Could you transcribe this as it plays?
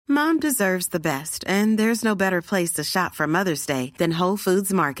Mom deserves the best, and there's no better place to shop for Mother's Day than Whole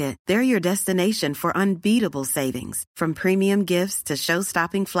Foods Market. They're your destination for unbeatable savings, from premium gifts to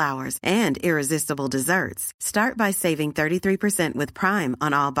show-stopping flowers and irresistible desserts. Start by saving 33% with Prime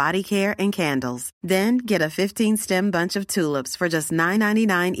on all body care and candles. Then get a 15-stem bunch of tulips for just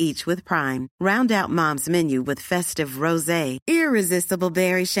 $9.99 each with Prime. Round out Mom's menu with festive rosé, irresistible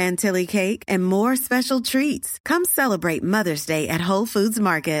berry chantilly cake, and more special treats. Come celebrate Mother's Day at Whole Foods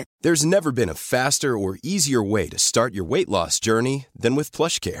Market. There's never been a faster or easier way to start your weight loss journey than with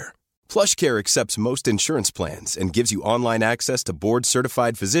PlushCare. PlushCare accepts most insurance plans and gives you online access to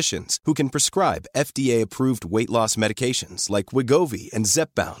board-certified physicians who can prescribe FDA-approved weight loss medications like Wegovy and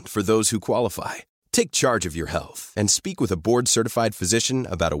Zepbound for those who qualify. Take charge of your health and speak with a board-certified physician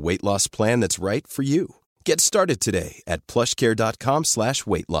about a weight loss plan that's right for you. Get started today at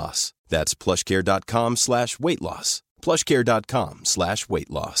plushcare.com/weightloss. That's plushcare.com/weightloss.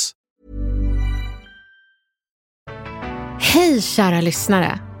 plushcare.com/weightloss. Hej kära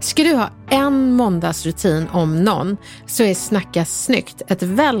lyssnare! Ska du ha en måndagsrutin om någon så är Snacka snyggt ett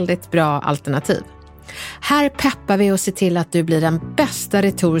väldigt bra alternativ. Här peppar vi och ser till att du blir den bästa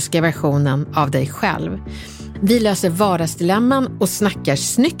retoriska versionen av dig själv. Vi löser vardagsdilemman och snackar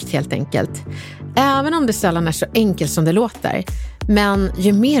snyggt helt enkelt. Även om det sällan är så enkelt som det låter. Men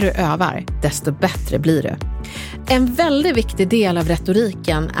ju mer du övar, desto bättre blir du. En väldigt viktig del av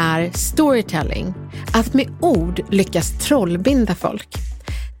retoriken är storytelling. Att med ord lyckas trollbinda folk.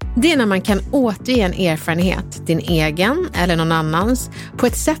 Det är när man kan återge en erfarenhet, din egen eller någon annans, på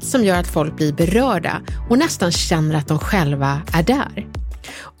ett sätt som gör att folk blir berörda och nästan känner att de själva är där.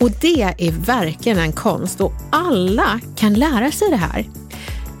 Och det är verkligen en konst och alla kan lära sig det här.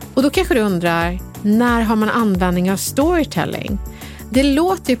 Och då kanske du undrar, när har man användning av storytelling? Det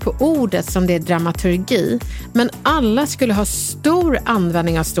låter ju på ordet som det är dramaturgi, men alla skulle ha stor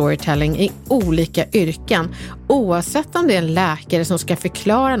användning av storytelling i olika yrken, oavsett om det är en läkare som ska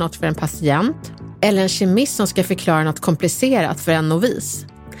förklara något för en patient eller en kemist som ska förklara något komplicerat för en novis.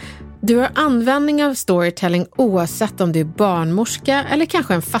 Du har användning av storytelling oavsett om du är barnmorska eller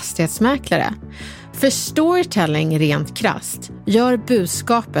kanske en fastighetsmäklare. För storytelling rent krasst gör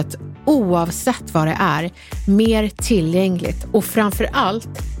budskapet, oavsett vad det är, mer tillgängligt och framförallt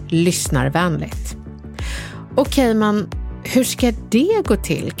lyssnarvänligt. Okej, men hur ska det gå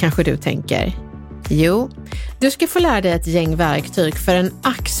till, kanske du tänker? Jo, du ska få lära dig ett gäng verktyg för den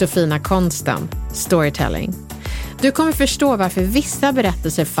ack så fina konsten, storytelling. Du kommer förstå varför vissa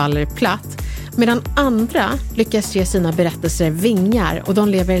berättelser faller platt, medan andra lyckas ge sina berättelser vingar och de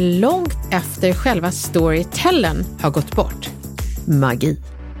lever långt efter själva storytellen har gått bort. Magi.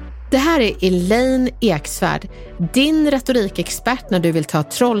 Det här är Elaine Eksvärd, din retorikexpert när du vill ta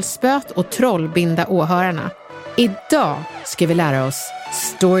trollspöt och trollbinda åhörarna. Idag ska vi lära oss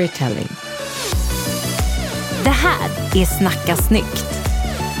storytelling. Det här är Snacka snyggt.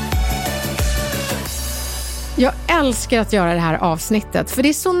 Jag älskar att göra det här avsnittet för det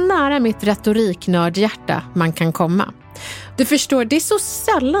är så nära mitt retoriknördhjärta man kan komma. Du förstår, det är så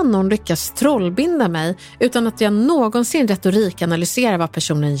sällan någon lyckas trollbinda mig utan att jag någonsin retorikanalyserar vad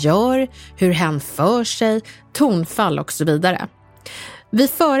personen gör, hur hen för sig, tonfall och så vidare. Vi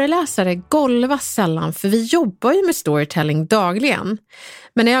föreläsare golvas sällan för vi jobbar ju med storytelling dagligen.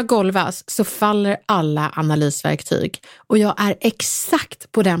 Men när jag golvas så faller alla analysverktyg och jag är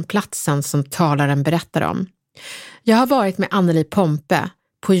exakt på den platsen som talaren berättar om. Jag har varit med Anneli Pompe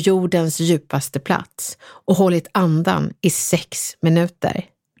på jordens djupaste plats och hållit andan i 6 minuter.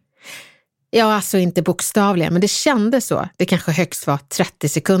 Ja, alltså inte bokstavligen, men det kändes så. Det kanske högst var 30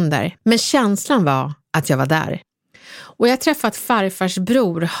 sekunder. Men känslan var att jag var där. Och jag har träffat farfars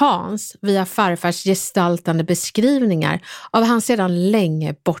bror Hans via farfars gestaltande beskrivningar av hans sedan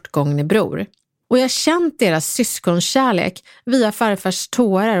länge bortgångne bror. Och jag har känt deras syskonkärlek via farfars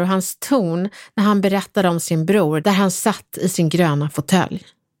tårar och hans ton när han berättade om sin bror där han satt i sin gröna fåtölj.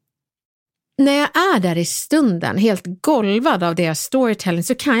 När jag är där i stunden, helt golvad av deras storytelling,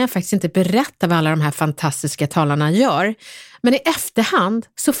 så kan jag faktiskt inte berätta vad alla de här fantastiska talarna gör. Men i efterhand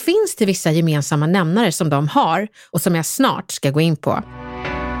så finns det vissa gemensamma nämnare som de har och som jag snart ska gå in på.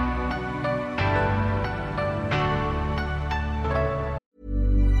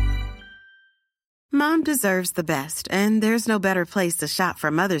 Mom deserves the best, and there's no better place to shop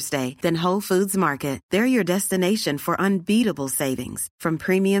for Mother's Day than Whole Foods Market. They're your destination for unbeatable savings, from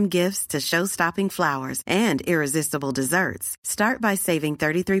premium gifts to show-stopping flowers and irresistible desserts. Start by saving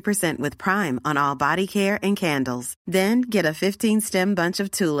 33% with Prime on all body care and candles. Then get a 15-stem bunch of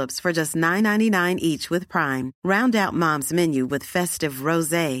tulips for just $9.99 each with Prime. Round out Mom's menu with festive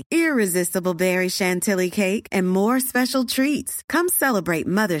rosé, irresistible berry chantilly cake, and more special treats. Come celebrate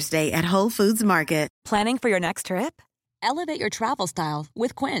Mother's Day at Whole Foods Market. Planning for your next trip? Elevate your travel style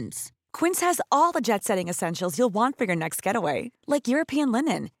with Quince. Quince has all the jet-setting essentials you'll want for your next getaway, like European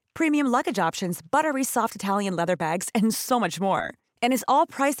linen, premium luggage options, buttery soft Italian leather bags, and so much more. And is all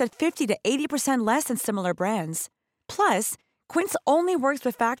priced at 50 to 80% less than similar brands. Plus, Quince only works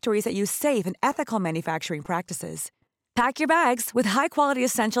with factories that use safe and ethical manufacturing practices. Pack your bags with high-quality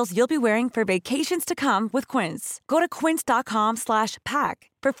essentials you'll be wearing for vacations to come with Quince. Go to quince.com/pack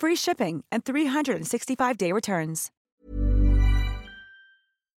for free shipping and 365-day returns.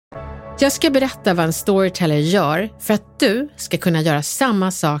 Jag ska berätta vad en storyteller gör för att du ska kunna göra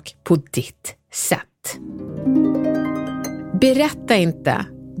samma sak på ditt sätt. Berätta inte,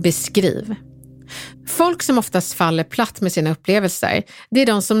 beskriv. Folk som oftast faller platt med sina upplevelser, det är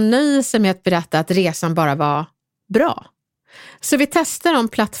de som nöjer sig med att berätta att resan bara var bra. Så vi testar om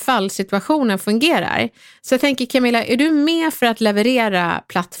plattfallsituationen fungerar. Så jag tänker, Camilla, är du med för att leverera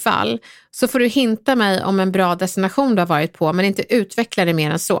plattfall så får du hinta mig om en bra destination du har varit på, men inte utveckla det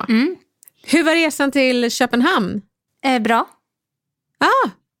mer än så. Hur var resan till Köpenhamn? Bra.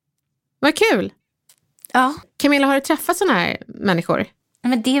 Vad kul. Ja. Camilla, har du träffat såna här människor?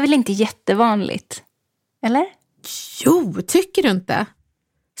 Men det är väl inte jättevanligt? Eller? Jo, tycker du inte?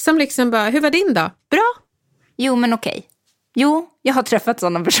 Som liksom bara, hur var din dag? Bra. Jo, men okej. Jo, jag har träffat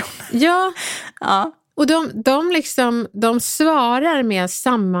sådana personer. Ja. Ja. Och de svarar med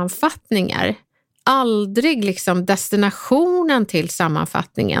sammanfattningar. Aldrig liksom destinationen till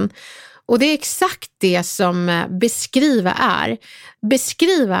sammanfattningen. Och det är exakt det som beskriva är.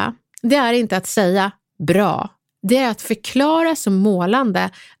 Beskriva, det är inte att säga bra. Det är att förklara så målande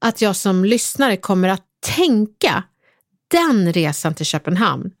att jag som lyssnare kommer att tänka den resan till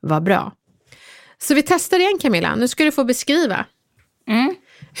Köpenhamn var bra. Så vi testar igen, Camilla. Nu ska du få beskriva.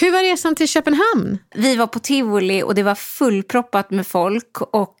 Hur var resan till Köpenhamn? Vi var på Tivoli och det var fullproppat med folk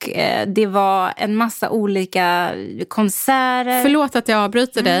och det var en massa olika konserter. Förlåt att jag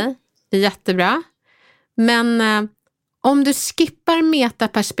avbryter dig. Det är jättebra. Men om du skippar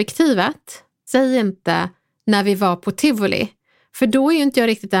metaperspektivet, säg inte när vi var på Tivoli. För då är ju inte jag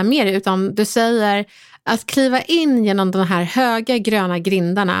riktigt där med, utan du säger att kliva in genom de här höga gröna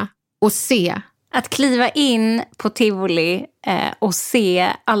grindarna och se. Att kliva in på Tivoli och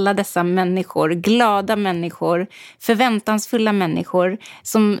se alla dessa människor, glada människor, förväntansfulla människor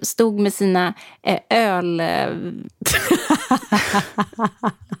som stod med sina öl...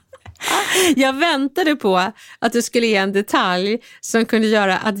 Jag väntade på att du skulle ge en detalj som kunde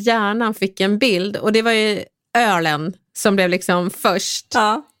göra att hjärnan fick en bild. Och det var ju ölen som blev liksom först.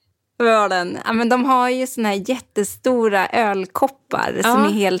 Ja, ölen. Ja, men de har ju såna här jättestora ölkoppar som är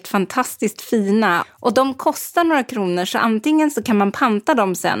helt fantastiskt fina. Och de kostar några kronor, så antingen så kan man panta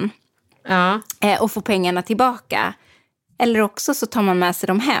dem sen och få pengarna tillbaka. Eller också så tar man med sig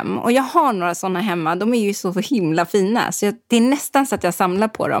dem hem. Och jag har några sådana hemma. De är ju så himla fina. Så det är nästan så att jag samlar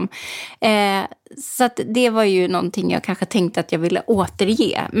på dem. Så att det var ju någonting jag kanske tänkte att jag ville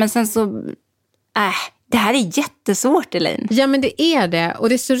återge. Men sen så... det här är jättesvårt, Elaine. Ja, men det är det. Och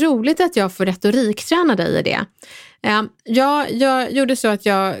det är så roligt att jag får retorikträna dig i det. Jag gjorde så att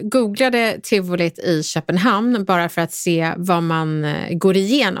jag googlade Tivolit i Köpenhamn bara för att se vad man går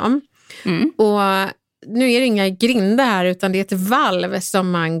igenom. Och... Nu är det inga grindar här, utan det är ett valv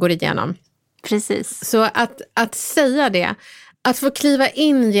som man går igenom. Precis. Så att säga det, att få kliva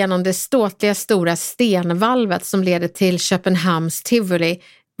in genom det ståtliga stora stenvalvet som leder till Köpenhamns Tivoli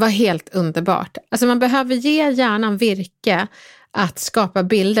var helt underbart. Alltså man behöver ge hjärnan virke att skapa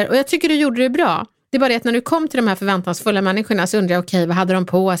bilder. Och jag tycker du gjorde det bra. Det är bara det att när du kom till de här förväntansfulla människorna så undrar jag, okej, vad hade de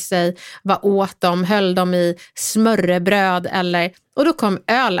på sig? Vad åt de? Höll de i smörrebröd? Eller... Och då kom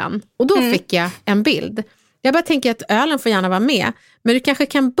ölen. Och då fick jag en bild. Jag bara tänker att ölen får gärna vara med. Men du kanske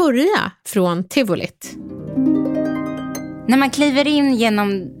kan börja från Tivolit. När man kliver in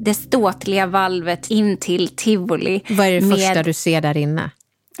genom det ståtliga valvet in till Tivoli. Vad är det första du ser där inne?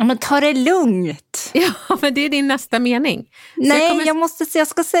 Ja, men ta det lugnt. Ja, men det är din nästa mening. Nej, jag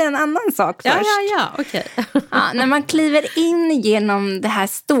ska säga en annan sak först. Ja, okej. När man kliver in genom det här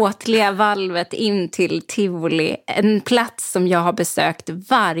ståtliga valvet in till Tivoli, en plats som jag har besökt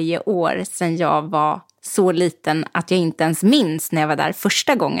varje år sedan jag var så liten att jag inte ens minns när jag var där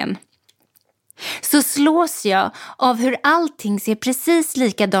första gången. så slås jag av hur allting ser precis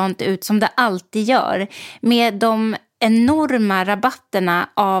likadant ut som det alltid gör. Med de enorma rabatterna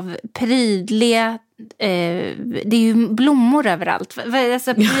av prydliga, det är ju blommor överallt.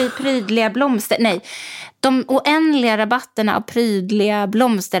 Alltså prydliga blomster, nej. De oändliga rabatterna av prydliga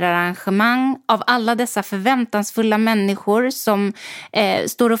blomsterarrangemang, av alla dessa förväntansfulla människor som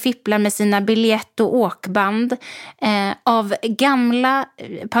står och fipplar med sina biljett- och åkband, av gamla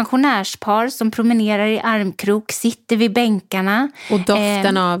pensionärspar som promenerar i armkrok, sitter vid bänkarna.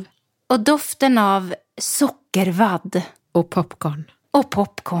 Och doften av sockervadd. Och popcorn. Och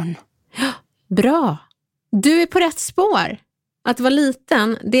popcorn. Bra. Du är på rätt spår. Att vara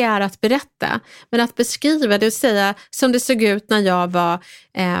liten, det är att berätta. Men att beskriva, det vill säga som det såg ut när jag var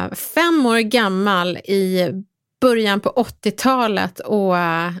 5 år gammal i början på 80-talet. Och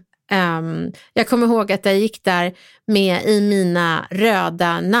jag kommer ihåg att jag gick där med i mina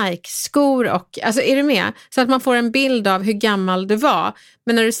röda Nike-skor. Och, alltså är du med? Så att man får en bild av hur gammal du var.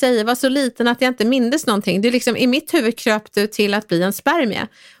 Men när du säger var så liten att jag inte mindes någonting. Det är liksom, i mitt huvud kröp du till att bli en spermie.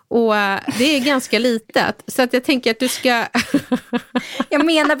 Och det är ganska litet. Så att jag tänker att du ska... Jag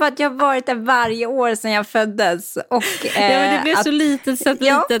menar bara att jag har varit där varje år sedan jag föddes. Och, ja, men det blev så litet, så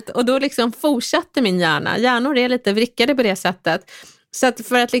litet. Och då liksom fortsatte min hjärna. Hjärnor är lite vrickade på det sättet. Så att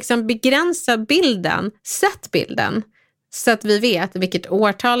för att liksom begränsa bilden, sätt bilden. Så att vi vet vilket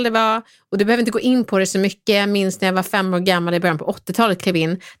årtal det var. Och du behöver inte gå in på det så mycket. Jag minns när jag var 5 år gammal i början på 80-talet klev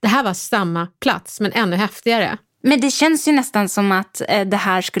in. Det här var samma plats, men ännu häftigare. Men det känns ju nästan som att det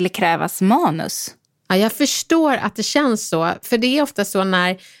här skulle krävas manus. Ja, jag förstår att det känns så. För det är ofta så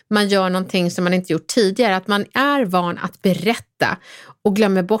när man gör någonting som man inte gjort tidigare. Att man är van att berätta och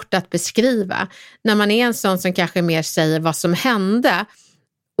glömmer bort att beskriva. När man är en sån som kanske mer säger vad som hände.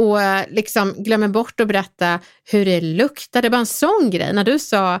 Och liksom glömmer bort att berätta hur det luktade. Bara en sån grej. När du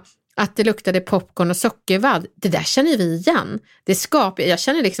sa att det luktade popcorn och sockervadd. Det där känner vi igen. Jag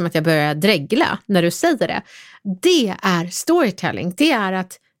känner liksom att jag börjar dregla när du säger det. Det är storytelling. Det är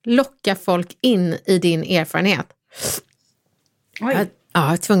att locka folk in i din erfarenhet. Oj.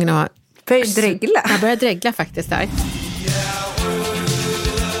 Jag är tvungen att... dregla. Jag börjar dregla faktiskt där.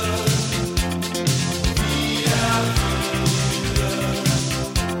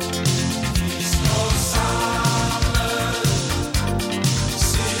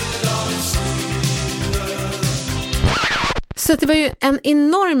 Så det var ju en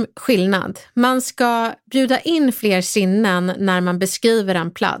enorm skillnad. Man ska bjuda in fler sinnen när man beskriver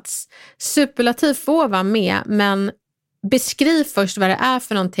en plats. Superlativ får vara med, men beskriv först vad det är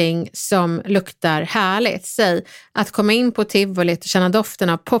för någonting som luktar härligt. Säg att komma in på tivolit och känna doften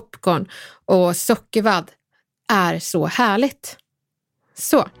av popcorn och sockervadd är så härligt.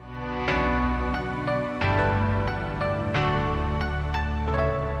 Så.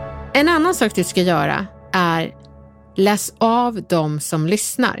 En annan sak du ska göra är läs av dem som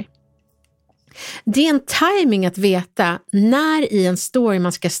lyssnar. Det är en timing att veta när i en story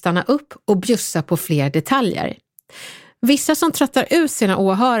man ska stanna upp och bjussa på fler detaljer. Vissa som tröttar ut sina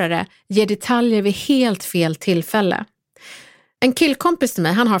åhörare ger detaljer vid helt fel tillfälle. En killkompis till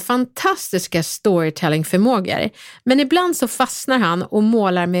mig, han har fantastiska storytelling-förmågor. Men ibland så fastnar han och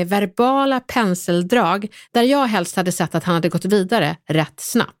målar med verbala penseldrag där jag helst hade sett att han hade gått vidare rätt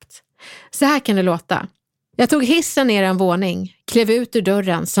snabbt. Så här kan det låta. Jag tog hissen ner en våning, klev ut ur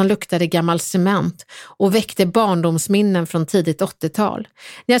dörren som luktade gammal cement och väckte barndomsminnen från tidigt 80-tal.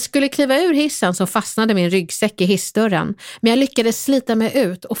 När jag skulle kliva ur hissen så fastnade min ryggsäck i hissdörren, men jag lyckades slita mig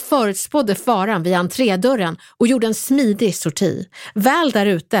ut och förutspådde faran vid entrédörren och gjorde en smidig sorti. Väl där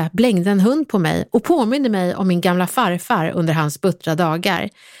ute blängde en hund på mig och påminde mig om min gamla farfar under hans buttra dagar.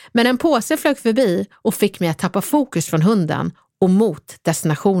 Men en påse flög förbi och fick mig att tappa fokus från hunden. Och mot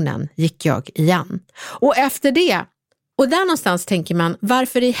destinationen gick jag igen. Och efter det, och där någonstans tänker man,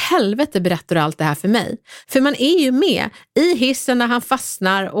 varför i helvete berättar du allt det här för mig? För man är ju med i hissen när han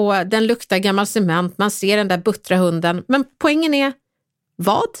fastnar och den luktar gammal cement, man ser den där buttra hunden. Men poängen är,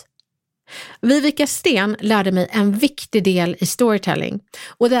 vad? Vivica Sten lärde mig en viktig del i storytelling.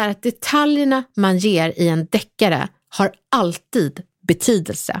 Och det är att detaljerna man ger i en deckare har alltid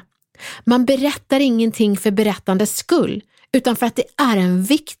betydelse. Man berättar ingenting för berättandets skull, utan för att det är en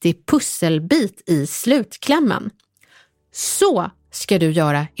viktig pusselbit i slutklämmen. Så ska du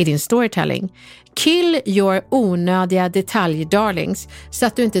göra i din storytelling. Kill your onödiga detaljdarlings så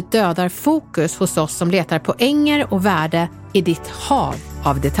att du inte dödar fokus hos oss som letar poänger och värde i ditt hav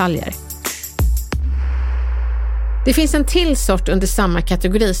av detaljer. Det finns en till sort under samma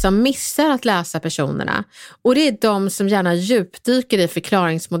kategori som missar att läsa personerna. Och det är de som gärna djupdyker i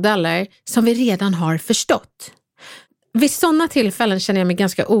förklaringsmodeller som vi redan har förstått. Vid sådana tillfällen känner jag mig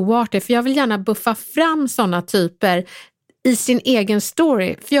ganska oartig, för jag vill gärna buffa fram sådana typer i sin egen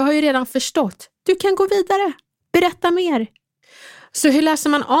story, för jag har ju redan förstått. Du kan gå vidare, berätta mer. Så hur läser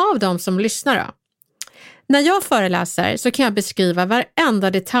man av dem som lyssnar då? När jag föreläser så kan jag beskriva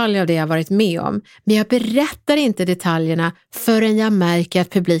varenda detalj av det jag varit med om, men jag berättar inte detaljerna förrän jag märker att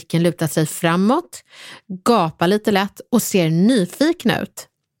publiken lutar sig framåt, gapar lite lätt och ser nyfikna ut.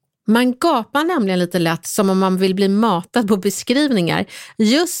 Man gapar nämligen lite lätt som om man vill bli matad på beskrivningar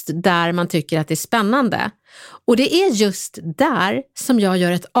just där man tycker att det är spännande. Och det är just där som jag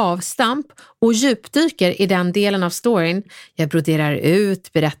gör ett avstamp och djupdyker i den delen av storyn. Jag broderar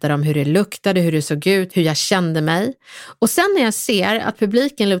ut, berättar om hur det luktade, hur det såg ut, hur jag kände mig. Och sen när jag ser att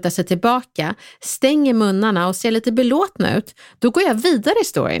publiken lutar sig tillbaka, stänger munnarna och ser lite belåtna ut, då går jag vidare i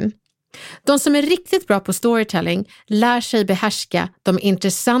storyn. De som är riktigt bra på storytelling lär sig behärska de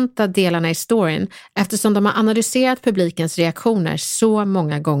intressanta delarna i storyn eftersom de har analyserat publikens reaktioner så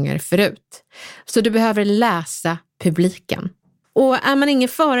många gånger förut. Så du behöver läsa publiken. Och är man ingen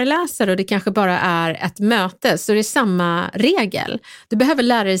föreläsare och det kanske bara är ett möte, så är det samma regel. Du behöver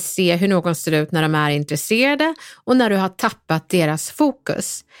lära dig se hur någon ser ut när de är intresserade och när du har tappat deras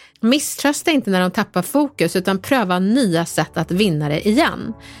fokus. Misströsta inte när de tappar fokus, utan pröva nya sätt att vinna det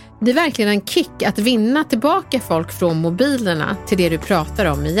igen. Det är verkligen en kick att vinna tillbaka folk från mobilerna till det du pratar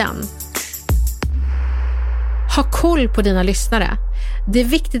om igen. Ha koll på dina lyssnare. Det är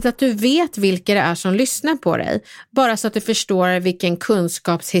viktigt att du vet vilka det är som lyssnar på dig, bara så att du förstår vilken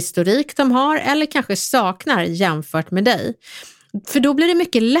kunskapshistorik de har eller kanske saknar jämfört med dig. För då blir det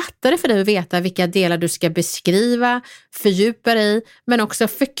mycket lättare för dig att veta vilka delar du ska beskriva, fördjupa dig i, men också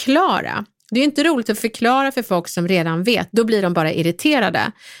förklara. Det är ju inte roligt att förklara för folk som redan vet, då blir de bara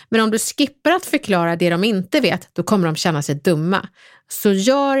irriterade. Men om du skippar att förklara det de inte vet, då kommer de känna sig dumma. Så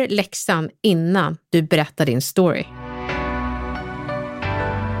gör läxan innan du berättar din story.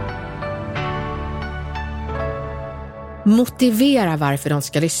 Motivera varför de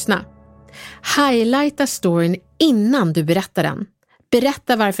ska lyssna. Highlighta storyn innan du berättar den.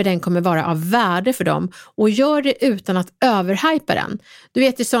 Berätta varför den kommer vara av värde för dem och gör det utan att överhypa den. Du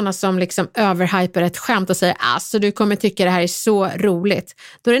vet ju sådana som liksom överhypar ett skämt och säger alltså du kommer tycka det här är så roligt.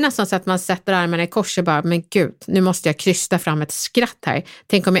 Då är det nästan så att man sätter armarna i kors och bara men gud, nu måste jag krysta fram ett skratt här.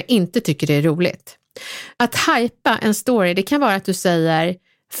 Tänk om jag inte tycker det är roligt. Att hypa en story, det kan vara att du säger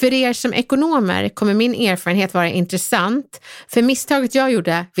för er som ekonomer kommer min erfarenhet vara intressant. För misstaget jag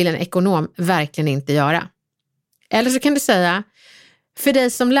gjorde vill en ekonom verkligen inte göra. Eller så kan du säga för dig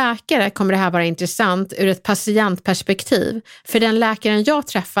som läkare kommer det här vara intressant ur ett patientperspektiv. För den läkaren jag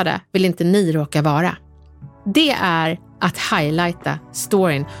träffade vill inte ni råka vara. Det är att highlighta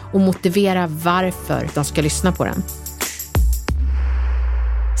storyn och motivera varför de ska lyssna på den.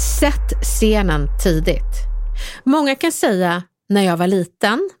 Sätt scenen tidigt. Många kan säga när jag var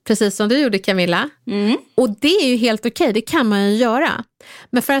liten, precis som du gjorde Camilla. Och det är ju helt okej, det kan man ju göra.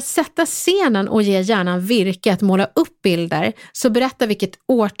 Men för att sätta scenen och ge hjärnan virke att måla upp bilder, så berätta vilket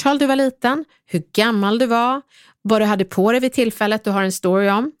årtal du var liten, hur gammal du var, vad du hade på dig vid tillfället du har en story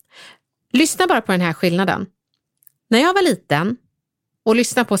om. Lyssna bara på den här skillnaden. När jag var liten, och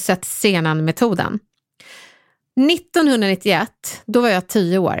lyssna på sätt scenen-metoden. 1991, då var jag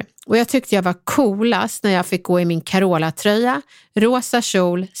 10 år och jag tyckte jag var coolast när jag fick gå i min Carola-tröja, rosa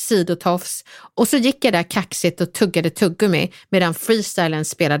kjol, sidotofs och så gick jag där kaxigt och tuggade tuggummi medan freestylen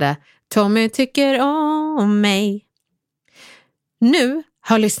spelade Tommy tycker om mig. Nu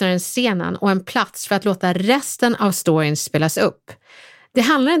har lyssnaren scenen och en plats för att låta resten av storyn spelas upp. Det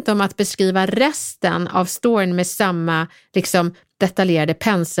handlar inte om att beskriva resten av storyn med samma detaljerade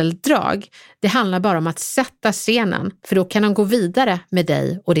penseldrag. Det handlar bara om att sätta scenen, för då kan de gå vidare med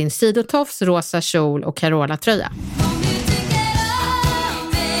dig och din sidotofs, rosa kjol och Carola-tröja.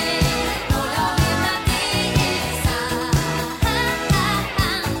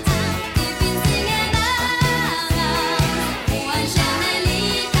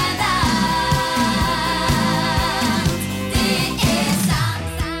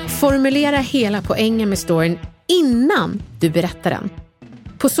 Formulera hela poängen med storyn innan du berättar den.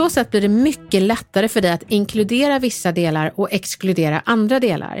 På så sätt blir det mycket lättare för dig att inkludera vissa delar och exkludera andra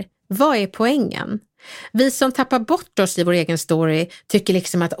delar. Vad är poängen? Vi som tappar bort oss i vår egen story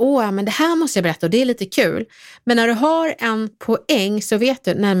tycker att men det här måste jag berätta och det är lite kul. Men när du har en poäng så vet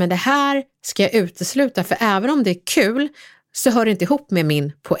du, nej men det här ska jag utesluta, för även om det är kul så hör det inte ihop med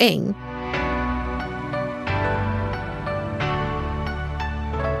min poäng.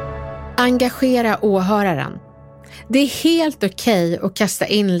 Engagera åhöraren. Det är helt okej att kasta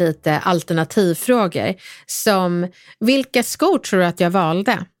in lite alternativfrågor som vilka skor tror du att jag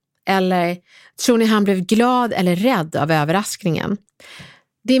valde? Eller tror ni han blev glad eller rädd av överraskningen?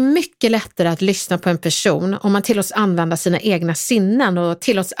 Det är mycket lättare att lyssna på en person om man tillåts använda sina egna sinnen och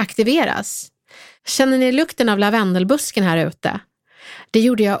tillåts aktiveras. Känner ni lukten av lavendelbusken här ute? Det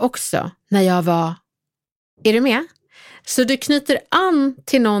gjorde jag också när jag var... Är du med? Så du knyter an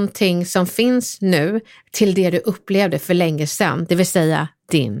till någonting som finns nu till det du upplevde för länge sedan, det vill säga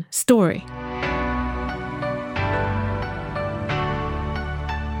din story.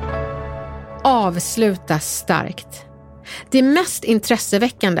 Avsluta starkt. Det mest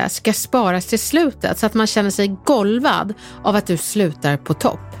intresseväckande ska sparas till slutet så att man känner sig golvad av att du slutar på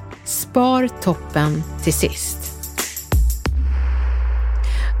topp. Spar toppen till sist.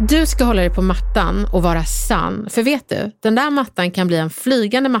 Du ska hålla dig på mattan och vara sann. För vet du, den där mattan kan bli en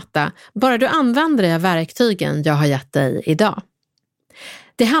flygande matta bara du använder dig av verktygen jag har gett dig idag.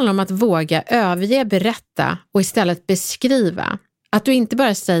 Det handlar om att våga överge, berätta och istället beskriva. Att du inte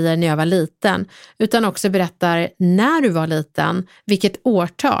bara säger när jag var liten utan också berättar när du var liten, vilket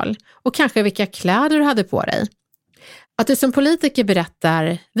årtal och kanske vilka kläder du hade på dig. Att du som politiker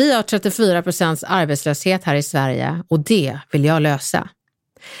berättar, vi har 34% arbetslöshet här i Sverige och det vill jag lösa.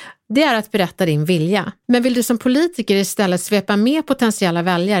 Det är att berätta din vilja. Men vill du som politiker istället svepa med potentiella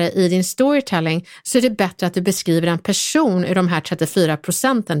väljare i din storytelling så är det bättre att du beskriver en person ur de här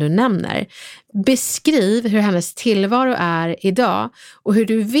 34% du nämner. Beskriv hur hennes tillvaro är idag och hur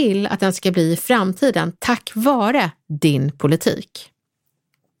du vill att den ska bli i framtiden tack vare din politik.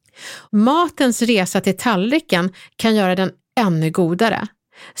 Matens resa till tallriken kan göra den ännu godare.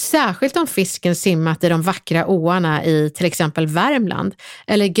 Särskilt om fisken simmat i de vackra åarna i till exempel Värmland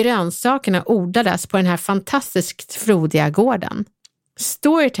eller grönsakerna odlades på den här fantastiskt frodiga gården.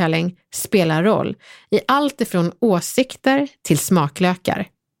 Storytelling spelar roll i allt ifrån åsikter till smaklökar.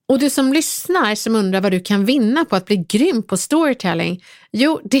 Och du som lyssnar som undrar vad du kan vinna på att bli grym på storytelling,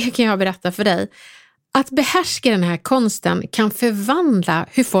 jo, det kan jag berätta för dig. Att behärska den här konsten kan förvandla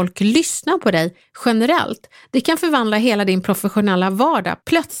hur folk lyssnar på dig generellt. Det kan förvandla hela din professionella vardag.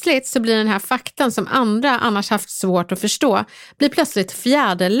 Plötsligt så blir den här faktan som andra annars haft svårt att förstå blir plötsligt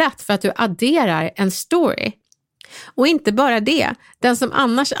fjäderlätt för att du adderar en story. Och inte bara det, den som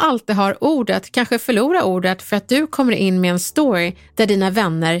annars alltid har ordet kanske förlorar ordet för att du kommer in med en story där dina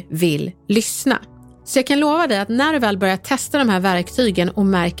vänner vill lyssna. Så jag kan lova dig att när du väl börjar testa de här verktygen och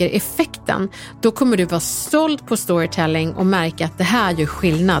märker effekten, då kommer du vara stolt på storytelling och märka att det här gör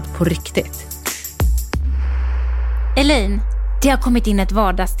skillnad på riktigt. Elaine, det har kommit in ett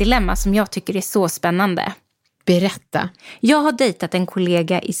vardagsdilemma som jag tycker är så spännande. Berätta. Jag har dejtat en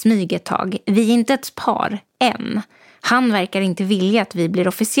kollega i smyg ett tag. Vi är inte ett par än. Han verkar inte vilja att vi blir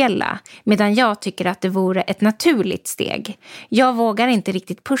officiella, medan jag tycker att det vore ett naturligt steg. Jag vågar inte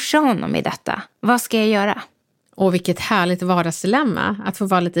riktigt pusha honom i detta. Vad ska jag göra? Och vilket härligt vardagsdilemma att få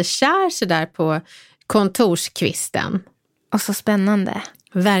vara lite kär så där på kontorskvisten. Och så spännande.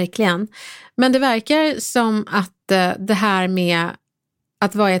 Verkligen. Men det verkar som att det här med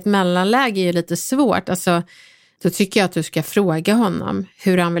att vara i ett mellanläge är ju lite svårt. Alltså, då tycker jag att du ska fråga honom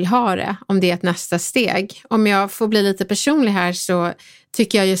hur han vill ha det, om det är ett nästa steg. Om jag får bli lite personlig här så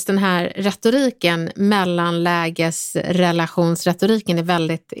tycker jag just den här retoriken, mellanlägesrelationsretoriken är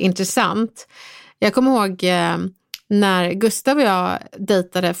väldigt intressant. Jag kommer ihåg när Gustav och jag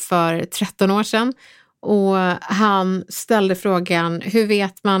dejtade för 13 år sedan och han ställde frågan, hur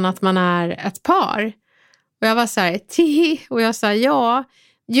vet man att man är ett par? Och jag var så här, och jag sa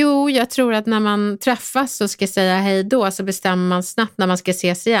Jo, jag tror att när man träffas så ska säga hej då så bestämmer man snabbt när man ska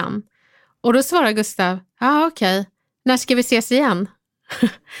ses igen. Och då svarar Gustav, okej. När ska vi ses igen?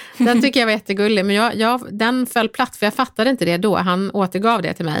 Den tycker jag var jättegullig, men den föll platt för jag fattade inte det då. Han återgav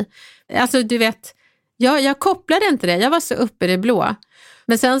det till mig. Alltså du vet, jag kopplade inte det. Jag var så uppe i det blå.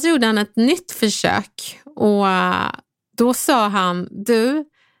 Men sen så gjorde han ett nytt försök och då sa han, du,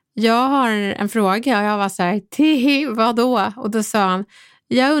 jag har en fråga. Och jag var så här, vadå? Och då sa han,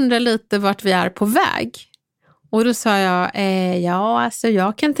 jag undrar lite vart vi är på väg. Och då sa jag, alltså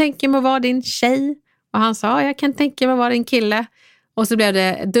jag kan tänka mig att vara din tjej. Och han sa, jag kan tänka mig att vara din kille. Och så blev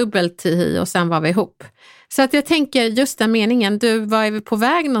det dubbelt och sen var vi ihop. Så att jag tänker just den meningen, du, var är vi på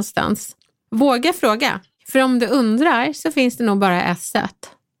väg någonstans? Våga fråga. För om du undrar så finns det nog bara ett sätt.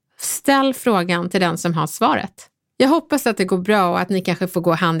 Ställ frågan till den som har svaret. Jag hoppas att det går bra och att ni kanske får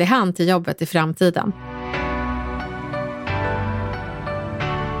gå hand i hand till jobbet i framtiden.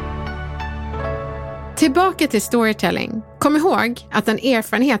 Tillbaka till storytelling. Kom ihåg att en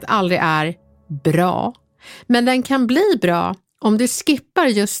erfarenhet aldrig är bra. Men den kan bli bra om du skippar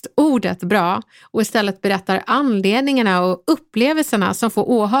just ordet bra och istället berättar anledningarna och upplevelserna som får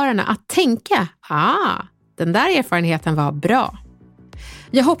åhörarna att tänka, den där erfarenheten var bra.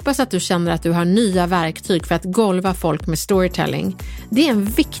 Jag hoppas att du känner att du har nya verktyg för att golva folk med storytelling. Det är en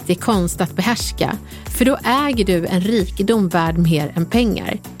viktig konst att behärska, för då äger du en rikedom värd mer än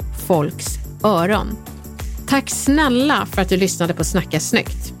pengar. Folks öron. Tack snälla för att du lyssnade på Snacka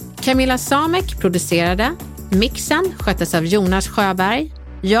snyggt. Camilla Samek producerade. Mixen sköttes av Jonas Sjöberg.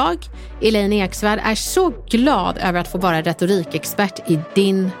 Jag, Elaine Eksvärd, är så glad över att få vara retorikexpert i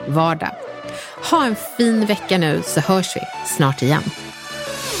din vardag. Ha en fin vecka nu, så hörs vi snart igen.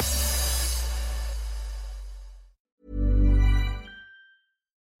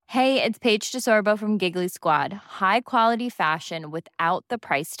 Hey, it's Paige DeSorbo from Giggly Squad. High quality fashion without the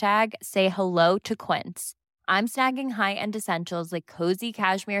price tag. Say hello to Quince. I'm snagging high-end essentials like cozy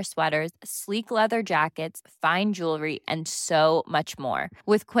cashmere sweaters, sleek leather jackets, fine jewelry, and so much more.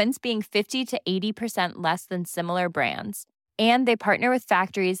 With Quince being 50 to 80% less than similar brands. And they partner with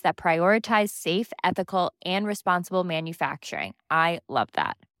factories that prioritize safe, ethical, and responsible manufacturing. I love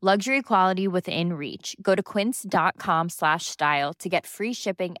that. Luxury quality within reach. Go to quince.com/style to get free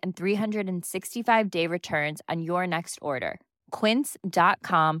shipping and 365-day returns on your next order.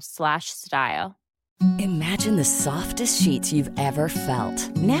 Quince.com/style. Imagine the softest sheets you've ever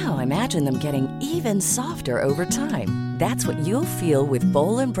felt. Now imagine them getting even softer over time. That's what you'll feel with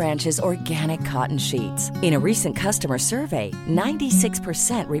Boll & Branch's organic cotton sheets. In a recent customer survey,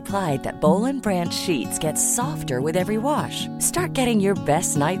 96% replied that Boll & Branch sheets get softer with every wash. Start getting your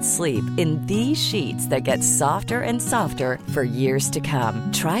best night's sleep in these sheets that get softer and softer for years to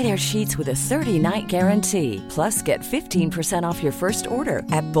come. Try their sheets with a 30-night guarantee. Plus, get 15% off your first order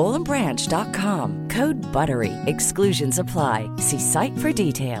at bollandbranch.com. Code BUTTERY. Exclusions apply. See site for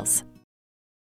details.